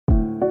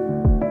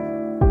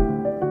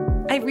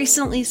I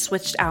recently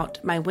switched out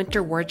my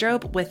winter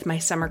wardrobe with my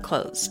summer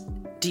clothes.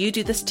 Do you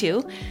do this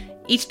too?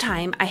 Each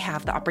time I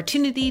have the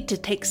opportunity to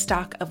take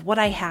stock of what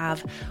I have,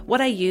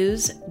 what I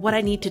use, what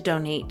I need to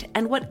donate,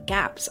 and what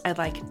gaps I'd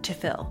like to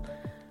fill.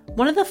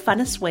 One of the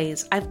funnest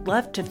ways I've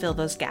loved to fill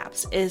those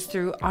gaps is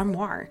through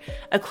Armoire,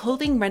 a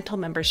clothing rental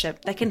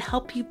membership that can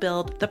help you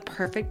build the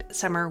perfect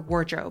summer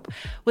wardrobe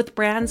with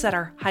brands that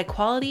are high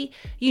quality,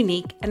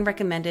 unique, and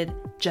recommended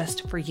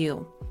just for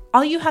you.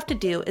 All you have to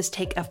do is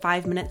take a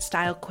 5-minute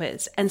style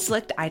quiz and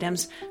select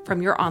items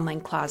from your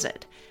online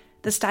closet.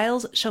 The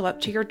styles show up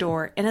to your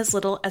door in as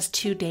little as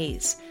 2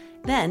 days.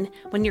 Then,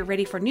 when you're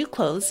ready for new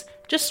clothes,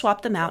 just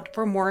swap them out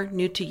for more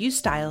new-to-you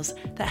styles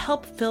that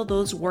help fill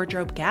those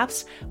wardrobe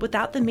gaps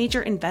without the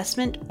major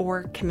investment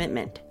or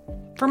commitment.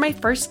 For my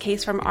first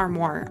case from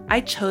Armoire,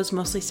 I chose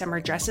mostly summer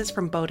dresses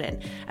from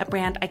Boden, a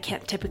brand I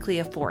can't typically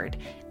afford,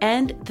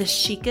 and the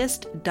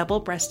chicest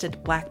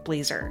double-breasted black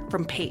blazer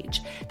from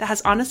Paige that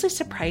has honestly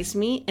surprised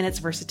me in its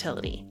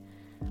versatility.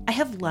 I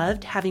have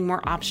loved having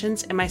more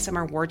options in my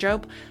summer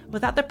wardrobe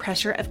without the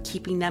pressure of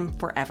keeping them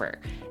forever.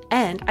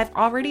 And I've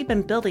already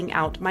been building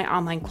out my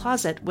online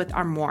closet with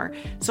Armoire,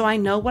 so I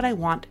know what I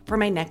want for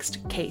my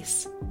next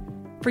case.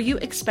 For you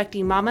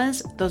expecting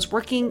mamas, those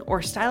working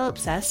or style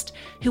obsessed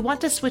who want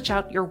to switch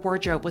out your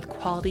wardrobe with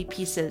quality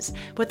pieces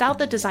without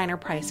the designer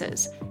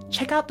prices,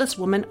 check out this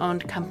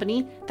woman-owned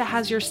company that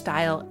has your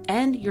style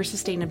and your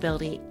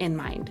sustainability in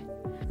mind.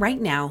 Right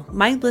now,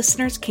 my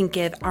listeners can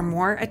give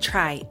Armoire a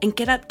try and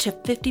get up to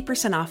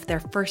 50% off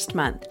their first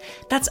month.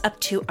 That's up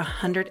to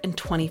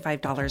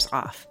 $125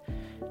 off.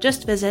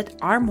 Just visit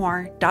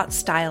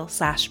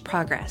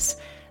armoire.style/progress.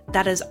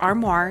 That is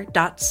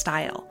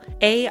armoire.style,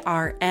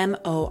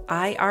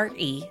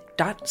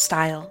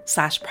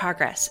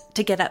 ARMOIRE.style/progress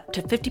to get up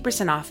to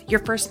 50% off your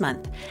first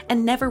month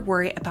and never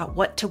worry about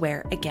what to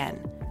wear again.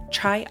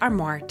 Try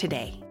Armoire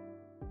today.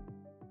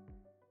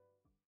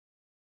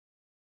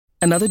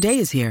 Another day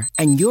is here,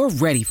 and you're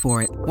ready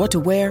for it. What to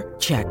wear?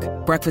 Check.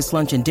 Breakfast,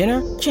 lunch, and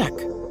dinner? Check.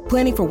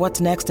 Planning for what's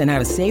next and how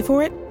to save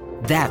for it?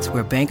 That's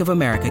where Bank of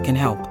America can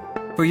help.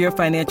 For your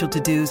financial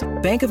to-dos,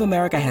 Bank of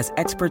America has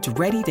experts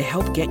ready to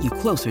help get you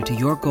closer to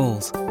your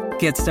goals.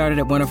 Get started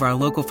at one of our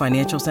local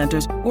financial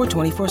centers or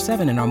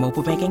 24/7 in our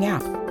mobile banking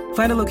app.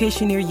 Find a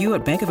location near you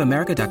at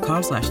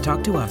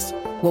bankofamerica.com/talktous.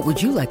 What would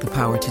you like the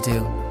power to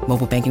do?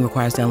 Mobile banking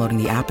requires downloading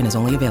the app and is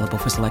only available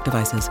for select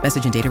devices.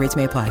 Message and data rates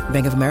may apply.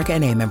 Bank of America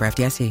N.A., member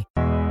FDIC.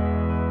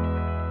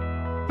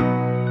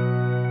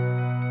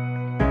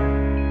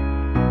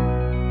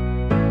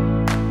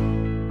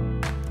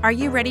 Are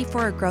you ready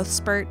for a growth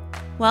spurt?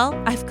 Well,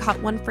 I've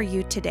got one for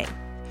you today.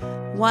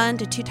 1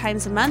 to 2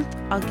 times a month,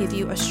 I'll give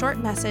you a short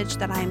message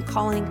that I am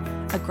calling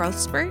a growth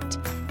spurt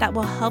that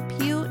will help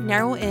you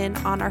narrow in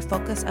on our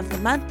focus of the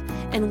month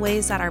in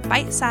ways that are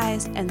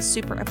bite-sized and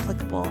super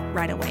applicable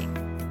right away.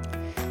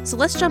 So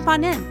let's jump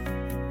on in.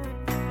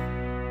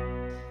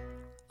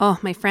 Oh,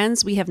 my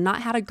friends, we have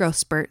not had a growth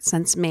spurt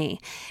since May,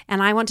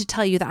 and I want to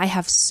tell you that I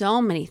have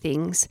so many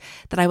things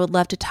that I would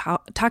love to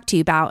talk to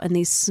you about in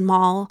these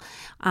small,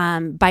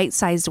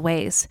 bite-sized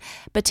ways.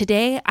 But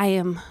today I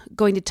am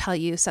going to tell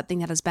you something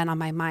that has been on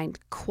my mind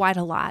quite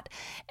a lot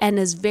and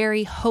is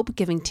very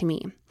hope-giving to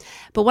me.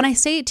 But when I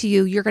say it to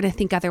you, you're going to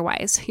think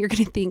otherwise. You're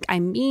going to think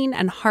I'm mean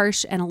and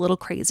harsh and a little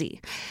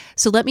crazy.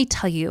 So let me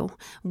tell you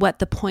what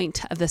the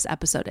point of this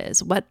episode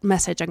is, what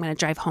message I'm going to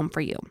drive home for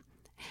you.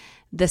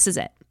 This is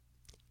it.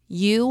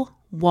 You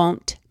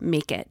won't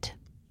make it.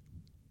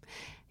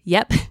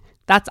 Yep,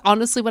 that's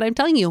honestly what I'm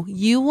telling you.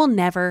 You will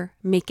never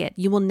make it.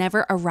 You will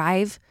never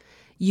arrive.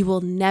 You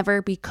will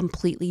never be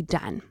completely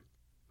done.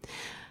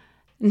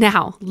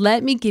 Now,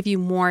 let me give you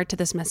more to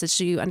this message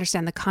so you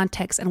understand the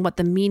context and what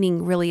the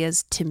meaning really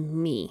is to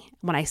me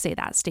when I say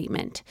that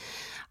statement.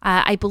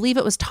 I believe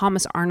it was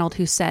Thomas Arnold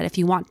who said, if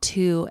you want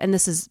to, and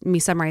this is me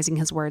summarizing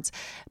his words,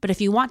 but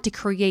if you want to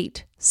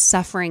create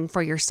suffering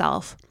for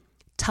yourself,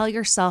 tell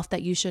yourself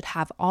that you should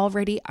have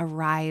already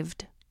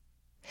arrived.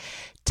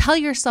 Tell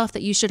yourself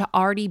that you should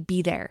already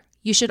be there.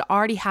 You should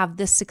already have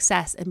this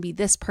success and be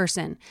this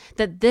person,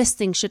 that this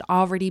thing should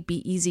already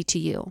be easy to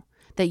you,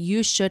 that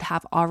you should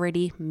have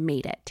already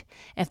made it.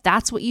 If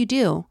that's what you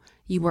do,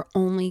 you will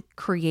only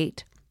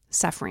create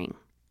suffering.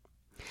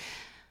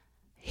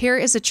 Here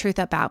is the truth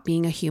about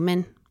being a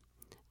human.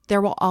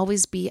 There will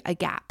always be a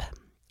gap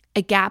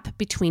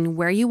between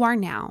where you are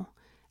now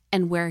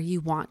and where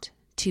you want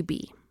to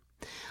be.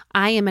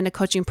 I am in a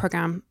coaching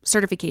program,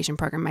 certification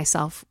program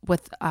myself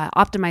with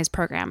Optimize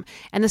program.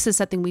 And this is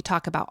something we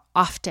talk about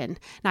often.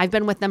 Now, I've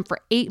been with them for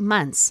 8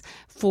 months.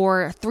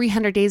 For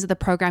 300 days of the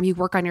program, you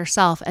work on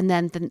yourself. And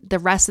then the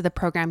rest of the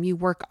program, you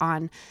work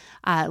on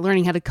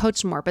learning how to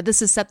coach more. But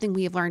this is something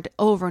we have learned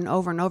over and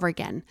over and over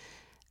again.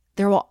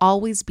 There will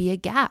always be a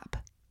gap.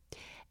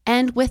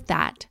 And with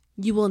that,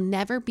 you will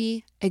never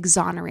be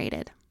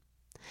exonerated.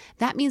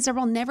 That means there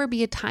will never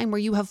be a time where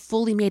you have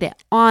fully made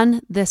it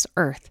on this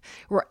earth,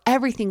 where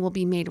everything will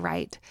be made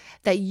right,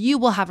 that you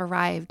will have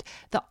arrived,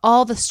 that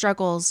all the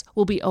struggles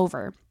will be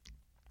over.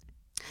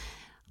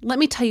 Let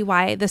me tell you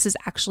why this is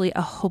actually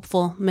a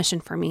hopeful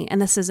mission for me,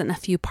 and this is in a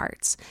few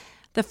parts.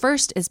 The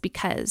first is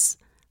because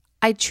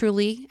I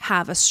truly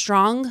have a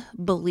strong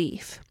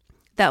belief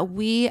that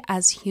we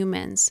as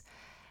humans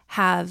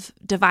have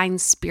divine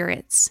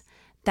spirits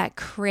that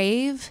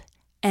crave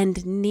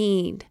and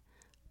need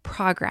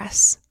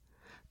progress,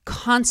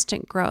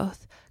 constant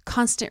growth,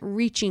 constant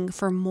reaching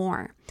for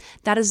more.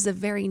 That is the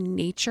very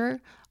nature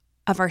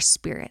of our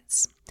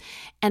spirits.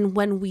 And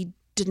when we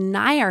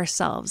deny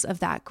ourselves of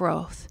that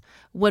growth,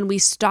 when we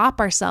stop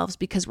ourselves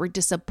because we're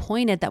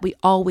disappointed that we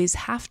always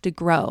have to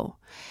grow,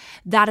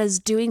 that is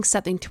doing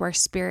something to our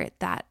spirit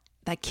that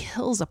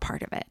kills a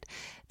part of it,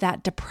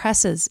 that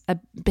depresses a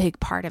big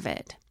part of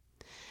it.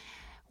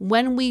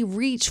 When we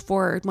reach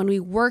forward, when we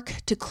work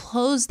to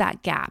close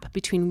that gap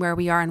between where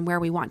we are and where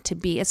we want to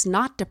be, it's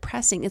not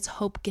depressing, it's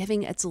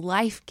hope-giving, it's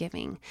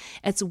life-giving.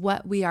 It's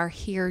what we are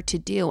here to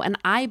do. And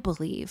I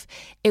believe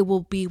it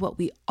will be what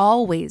we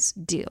always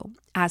do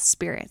as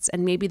spirits.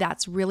 And maybe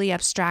that's really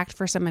abstract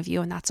for some of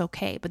you, and that's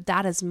okay. But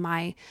that is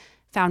my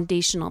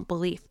foundational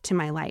belief to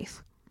my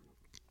life.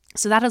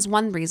 So that is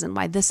one reason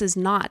why this is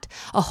not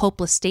a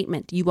hopeless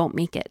statement. You won't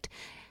make it.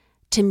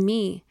 To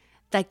me,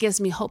 that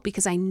gives me hope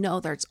because I know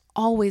there's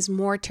always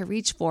more to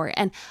reach for,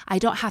 and I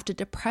don't have to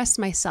depress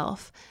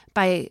myself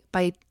with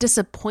the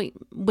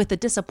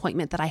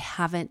disappointment that I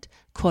haven't,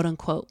 quote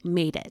unquote,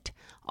 made it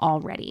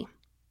already.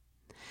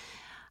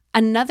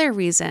 Another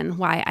reason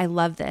why I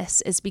love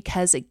this is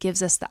because it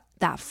gives us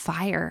that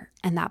fire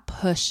and that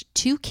push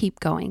to keep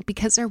going,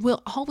 because there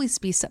will always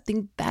be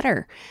something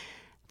better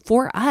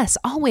for us,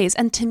 always.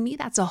 And to me,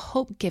 that's a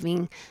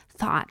hope-giving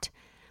thought.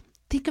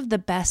 Think of the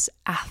best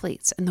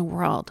athletes in the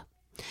world.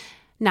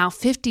 Now,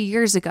 50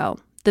 years ago,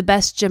 the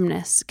best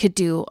gymnasts could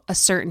do a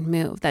certain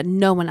move that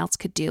no one else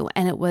could do.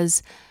 And it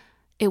was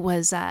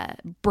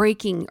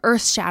breaking,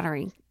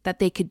 earth-shattering that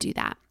they could do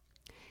that.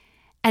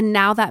 And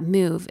now that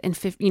move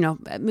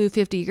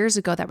 50 years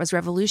ago that was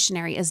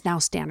revolutionary is now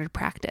standard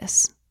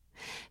practice.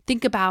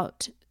 Think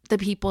about the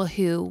people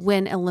who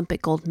win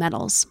Olympic gold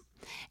medals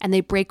and they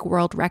break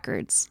world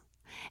records.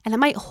 And it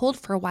might hold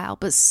for a while,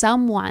 but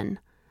someone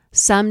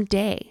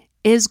someday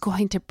is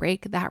going to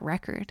break that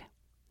record.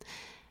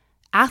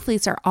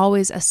 Athletes are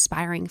always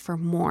aspiring for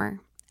more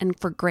and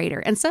for greater.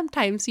 And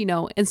sometimes,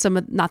 in some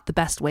of not the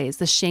best ways,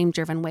 the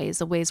shame-driven ways,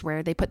 the ways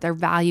where they put their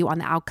value on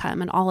the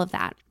outcome and all of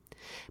that.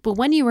 But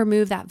when you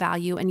remove that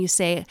value and you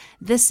say,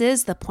 this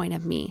is the point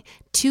of me,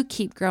 to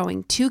keep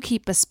growing, to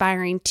keep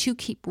aspiring, to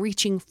keep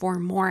reaching for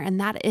more, and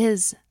that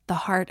is the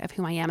heart of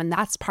who I am, and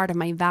that's part of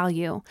my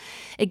value,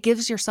 it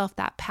gives yourself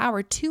that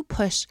power to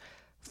push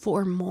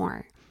for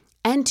more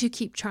and to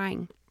keep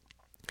trying.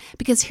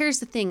 Because here's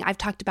the thing, I've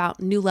talked about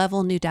new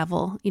level, new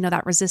devil,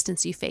 that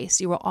resistance you face.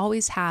 You will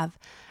always have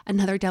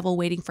another devil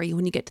waiting for you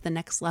when you get to the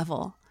next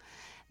level.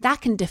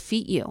 That can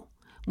defeat you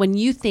when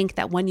you think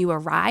that when you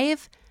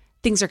arrive,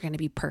 things are going to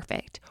be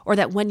perfect, or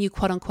that when you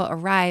quote unquote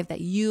arrive,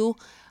 that you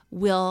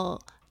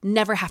will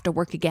never have to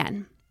work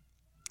again.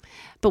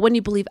 But when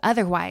you believe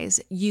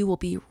otherwise, you will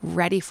be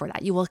ready for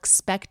that. You will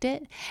expect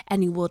it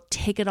and you will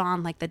take it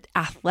on like the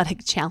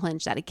athletic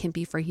challenge that it can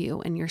be for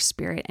you and your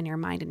spirit and your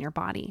mind and your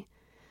body.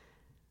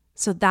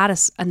 So that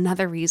is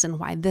another reason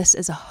why this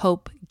is a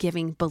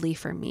hope-giving belief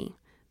for me,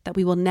 that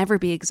we will never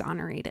be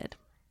exonerated.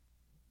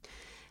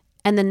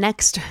 And the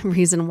next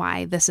reason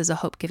why this is a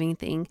hope-giving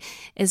thing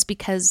is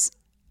because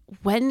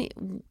when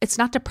it's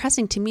not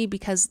depressing to me,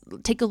 because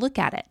take a look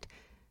at it.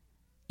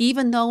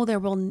 Even though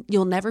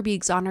you'll never be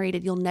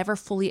exonerated, you'll never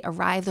fully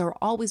arrive, there will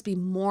always be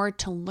more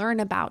to learn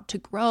about, to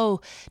grow,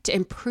 to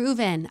improve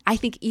in. I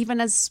think even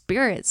as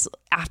spirits,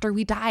 after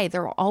we die,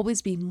 there will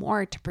always be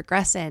more to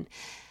progress in.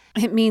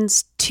 It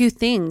means two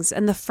things.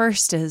 And the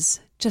first is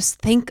just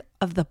think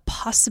of the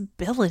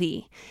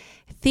possibility.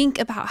 Think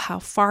about how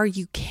far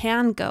you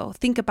can go.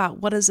 Think about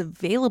what is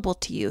available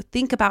to you.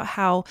 Think about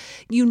how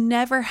you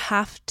never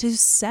have to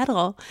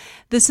settle.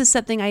 This is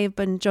something I have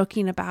been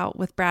joking about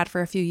with Brad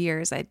for a few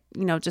years. I,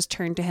 just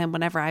turn to him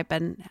whenever I've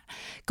been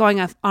going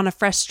on a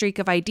fresh streak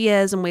of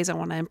ideas and ways I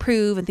want to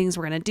improve and things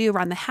we're going to do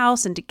around the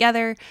house and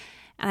together.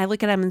 And I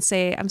look at him and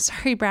say, I'm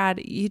sorry, Brad,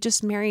 you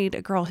just married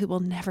a girl who will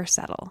never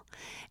settle.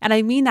 And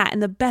I mean that in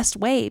the best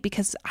way,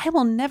 because I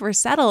will never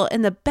settle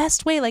in the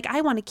best way. Like,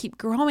 I want to keep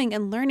growing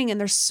and learning, and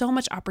there's so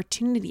much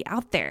opportunity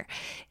out there.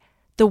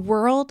 The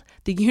world,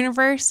 the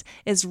universe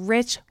is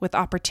rich with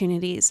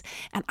opportunities,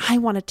 and I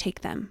want to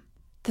take them.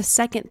 The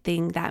second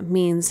thing that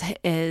means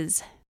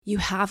is you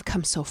have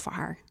come so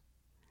far,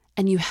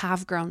 and you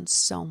have grown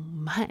so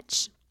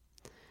much.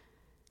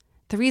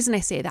 The reason I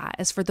say that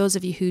is for those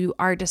of you who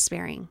are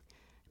despairing.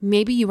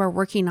 Maybe you are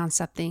working on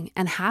something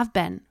and have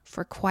been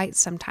for quite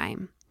some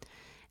time.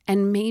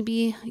 And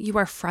maybe you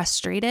are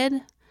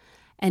frustrated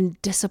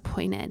and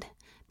disappointed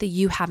that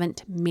you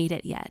haven't made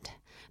it yet,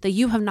 that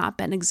you have not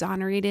been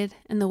exonerated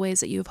in the ways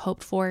that you have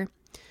hoped for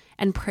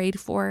and prayed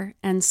for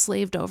and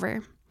slaved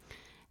over.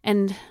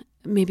 And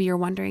maybe you're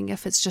wondering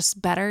if it's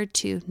just better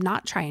to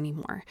not try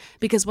anymore,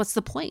 because what's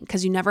the point?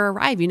 Because you never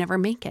arrive, you never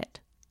make it.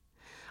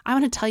 I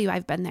want to tell you,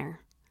 I've been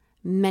there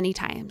many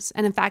times.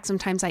 And in fact,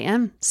 sometimes I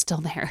am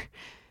still there.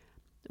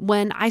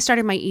 When I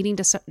started my eating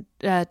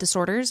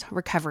disorders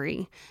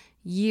recovery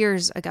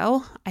years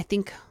ago, I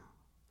think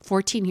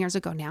 14 years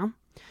ago now,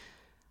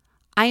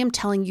 I am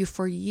telling you,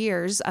 for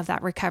years of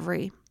that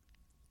recovery,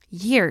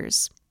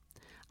 years,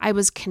 I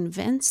was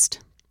convinced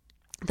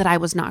that I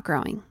was not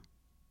growing.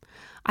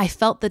 I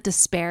felt the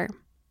despair.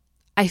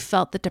 I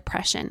felt the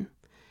depression.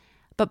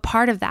 But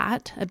part of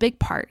that, a big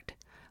part,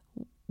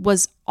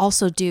 was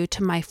also due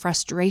to my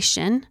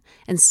frustration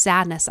and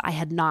sadness. I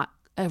had not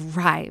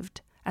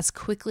arrived as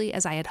quickly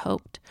as I had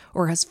hoped,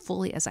 or as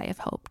fully as I have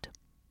hoped.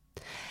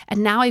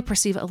 And now I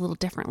perceive it a little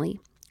differently.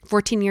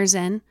 14 years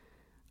in,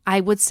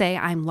 I would say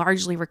I'm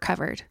largely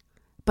recovered,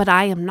 but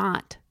I am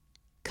not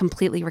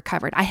completely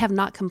recovered. I have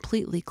not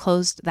completely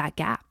closed that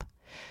gap.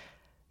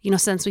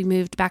 Since we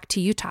moved back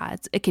to Utah,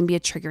 it can be a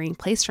triggering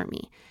place for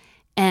me.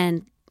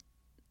 And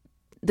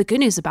the good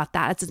news about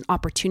that, it's an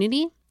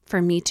opportunity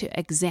for me to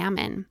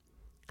examine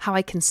how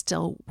I can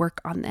still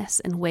work on this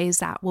in ways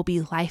that will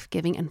be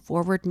life-giving and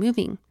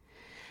forward-moving.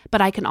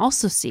 But I can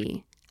also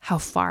see how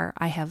far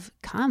I have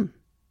come.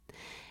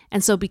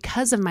 And so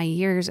because of my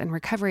years in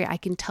recovery, I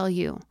can tell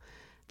you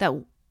that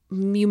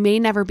you may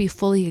never be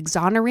fully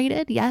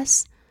exonerated,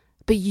 yes,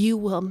 but you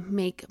will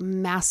make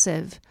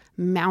massive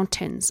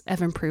mountains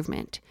of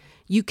improvement.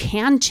 You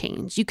can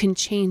change. You can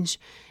change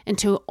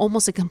into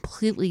almost a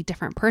completely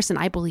different person.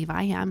 I believe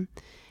I am.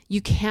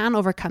 You can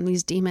overcome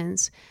these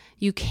demons.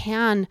 You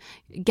can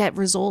get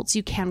results.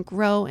 You can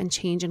grow and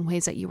change in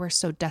ways that you are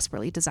so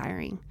desperately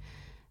desiring.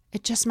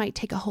 It just might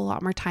take a whole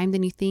lot more time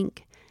than you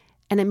think,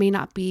 and it may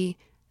not be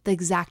the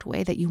exact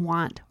way that you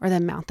want or the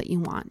amount that you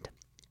want.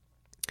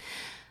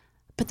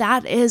 But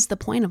that is the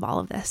point of all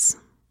of this.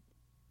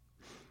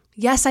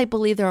 Yes, I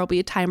believe there will be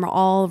a time where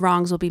all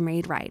wrongs will be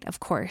made right, of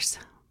course.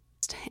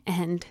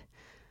 And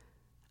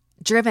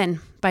driven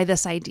by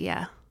this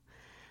idea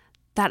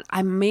that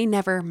I may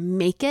never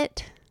make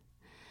it,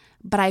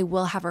 but I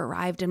will have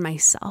arrived in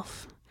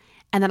myself,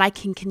 and that I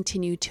can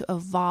continue to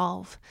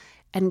evolve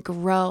and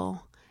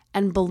grow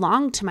and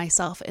belong to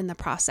myself in the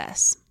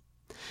process.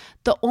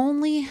 The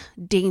only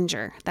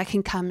danger that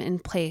can come in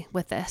play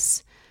with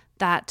this,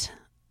 that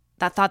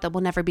thought that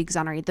will never be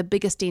exonerated, the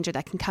biggest danger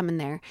that can come in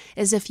there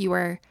is if you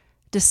are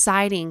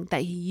deciding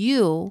that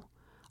your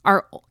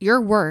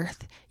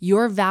worth,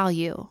 your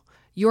value,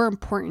 your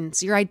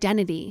importance, your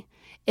identity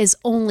is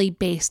only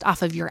based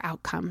off of your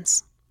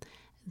outcomes.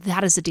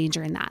 That is the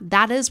danger in that.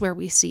 That is where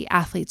we see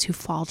athletes who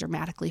fall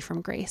dramatically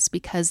from grace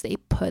because they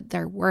put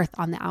their worth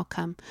on the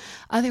outcome.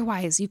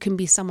 Otherwise, you can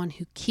be someone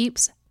who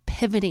keeps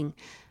pivoting.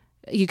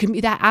 You can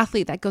be that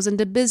athlete that goes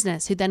into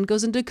business, who then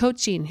goes into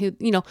coaching, who,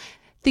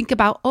 think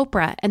about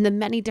Oprah and the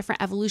many different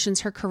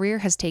evolutions her career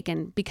has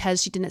taken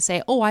because she didn't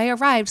say, oh, I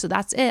arrived, so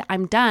that's it.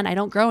 I'm done. I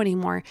don't grow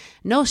anymore.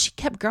 No, she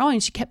kept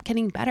growing. She kept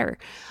getting better.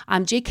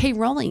 J.K.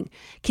 Rowling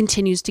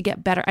continues to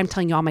get better. I'm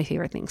telling you all my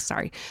favorite things,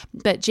 sorry.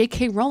 But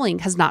J.K. Rowling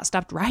has not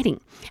stopped writing.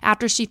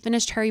 After she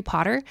finished Harry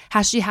Potter,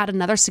 has she had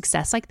another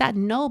success like that?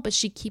 No, but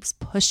she keeps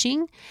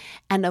pushing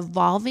and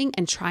evolving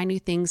and trying new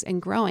things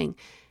and growing.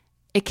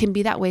 It can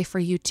be that way for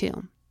you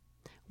too.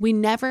 We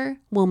never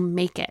will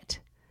make it.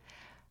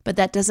 But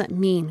that doesn't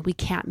mean we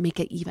can't make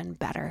it even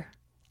better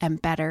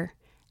and better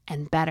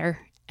and better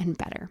and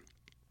better.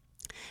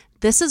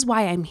 This is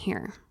why I'm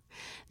here.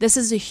 This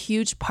is a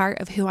huge part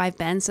of who I've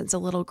been since a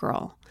little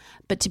girl.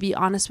 But to be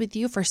honest with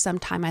you, for some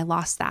time I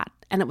lost that.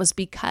 And it was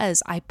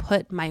because I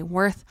put my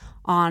worth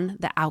on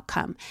the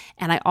outcome.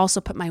 And I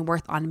also put my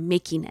worth on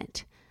making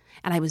it.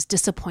 And I was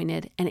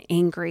disappointed and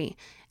angry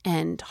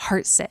and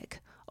heartsick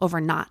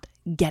over not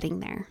getting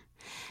there.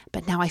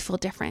 But now I feel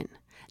different.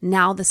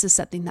 Now this is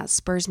something that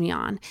spurs me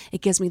on.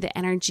 It gives me the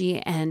energy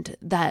and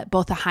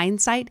both the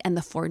hindsight and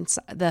the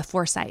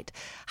foresight.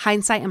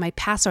 Hindsight in my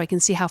past so I can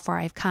see how far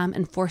I've come,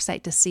 and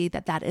foresight to see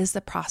that is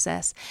the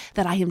process,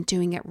 that I am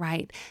doing it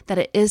right, that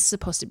it is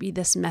supposed to be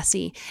this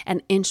messy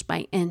and inch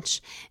by inch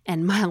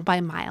and mile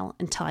by mile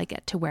until I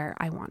get to where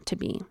I want to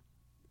be.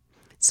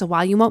 So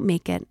while you won't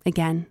make it,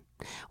 again,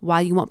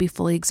 while you won't be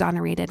fully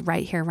exonerated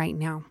right here, right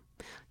now,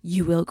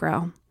 you will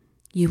grow,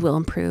 you will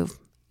improve,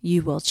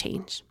 you will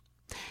change.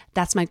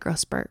 That's my growth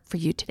spurt for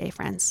you today,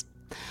 friends.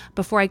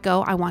 Before I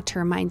go, I want to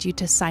remind you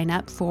to sign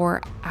up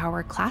for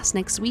our class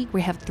next week.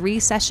 We have 3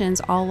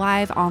 sessions, all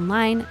live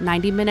online,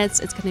 90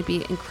 minutes. It's going to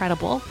be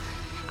incredible.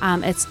 I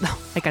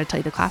got to tell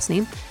you the class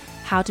name,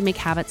 How to Make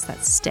Habits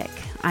That Stick.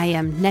 I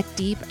am neck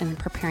deep in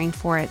preparing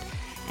for it.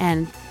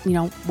 And,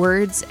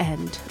 words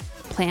and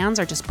plans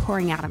are just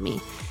pouring out of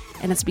me.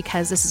 And it's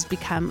because this has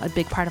become a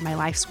big part of my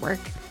life's work.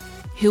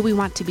 Who we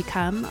want to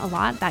become, a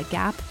lot, that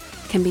gap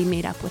can be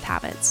made up with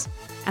habits.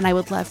 And I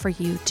would love for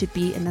you to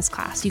be in this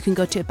class. You can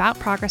go to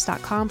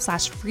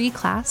aboutprogress.com/free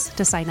class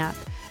to sign up.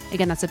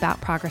 Again, that's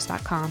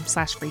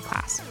aboutprogress.com/free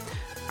class.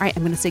 All right,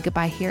 I'm going to say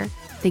goodbye here.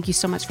 Thank you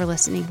so much for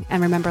listening.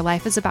 And remember,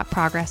 life is about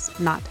progress,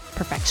 not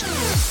perfection.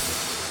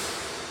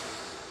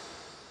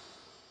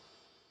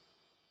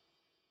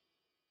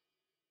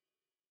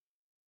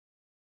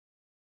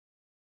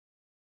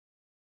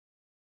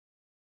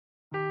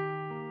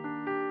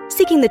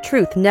 Seeking the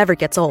truth never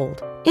gets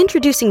old.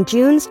 Introducing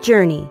June's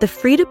Journey, the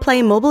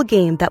free-to-play mobile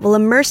game that will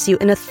immerse you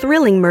in a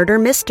thrilling murder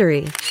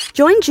mystery.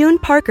 Join June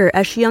Parker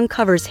as she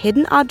uncovers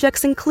hidden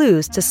objects and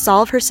clues to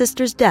solve her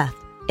sister's death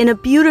in a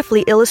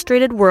beautifully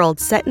illustrated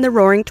world set in the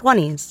Roaring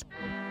 '20s.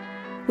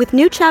 With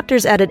new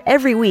chapters added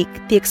every week,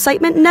 the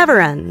excitement never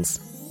ends.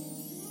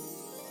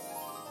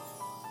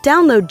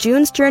 Download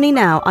June's Journey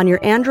now on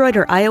your Android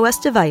or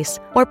iOS device,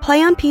 or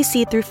play on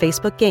PC through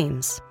Facebook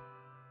Games.